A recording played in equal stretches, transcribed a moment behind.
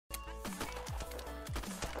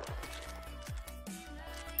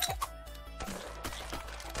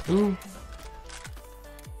Ooh.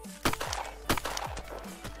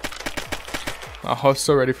 I was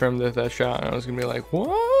so ready for him to hit that shot, and I was gonna be like,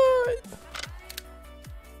 what?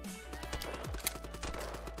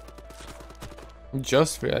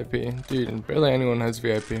 Just VIP. Dude, barely anyone has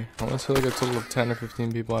VIP. Unless like a total of 10 or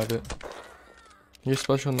 15 people have it. You're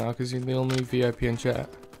special now because you're the only VIP in chat.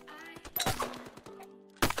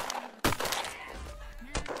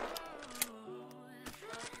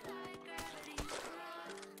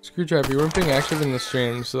 Screwdriver, you weren't being active in the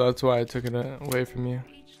stream, so that's why I took it away from you.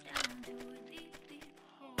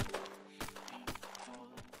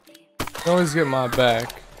 You can always get mod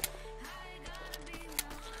back.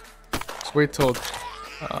 Just wait till...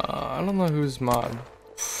 I don't know who's mod.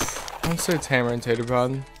 I want to say it's Hammer and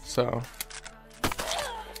Taterpod, so...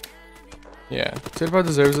 Yeah, Taterpod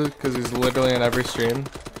deserves it because he's literally in every stream,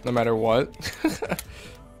 no matter what.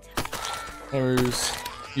 Hammer's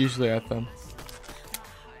usually at them.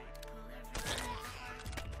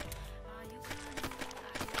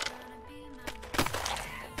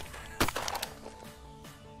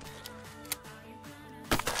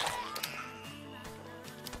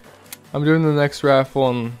 I'm doing the next raffle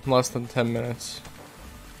in less than 10 minutes.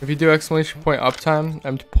 If you do exclamation point uptime,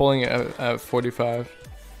 I'm pulling it at 45.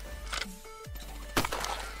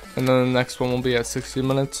 And then the next one will be at 60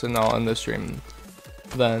 minutes, and I'll end the stream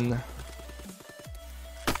then.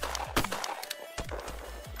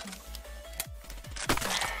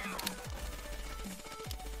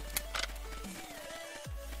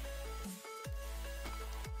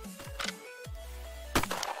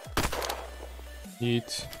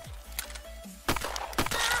 Yeet.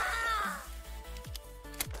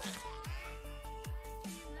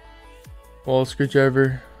 Well,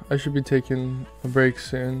 Screwdriver, I should be taking a break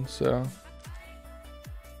soon, so...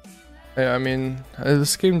 Yeah, I mean,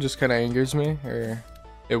 this game just kind of angers me, or...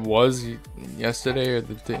 It was yesterday, or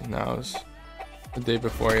the day... No, it was the day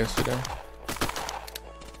before yesterday.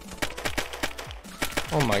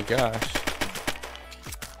 Oh my gosh.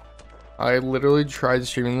 I literally tried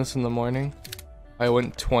streaming this in the morning. I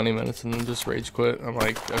went 20 minutes and then just rage quit. I'm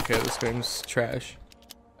like, okay, this game's trash.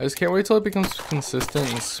 I just can't wait till it becomes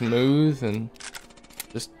consistent and smooth and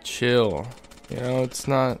just chill. You know, it's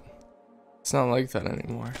not like that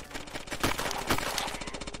anymore.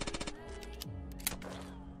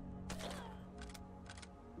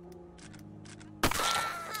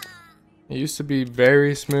 It used to be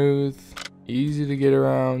very smooth, easy to get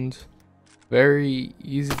around, very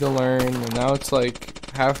easy to learn, and now it's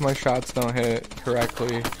like half my shots don't hit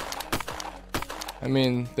correctly. I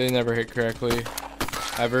mean, they never hit correctly.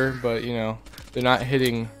 Ever, but you know, they're not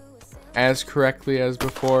hitting as correctly as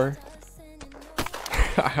before.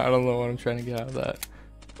 I don't know what I'm trying to get out of that,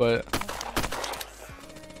 but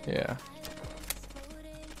yeah.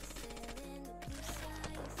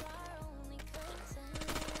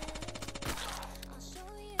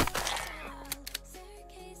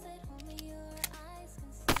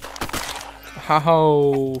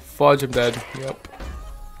 How fudge, I'm dead. Yep.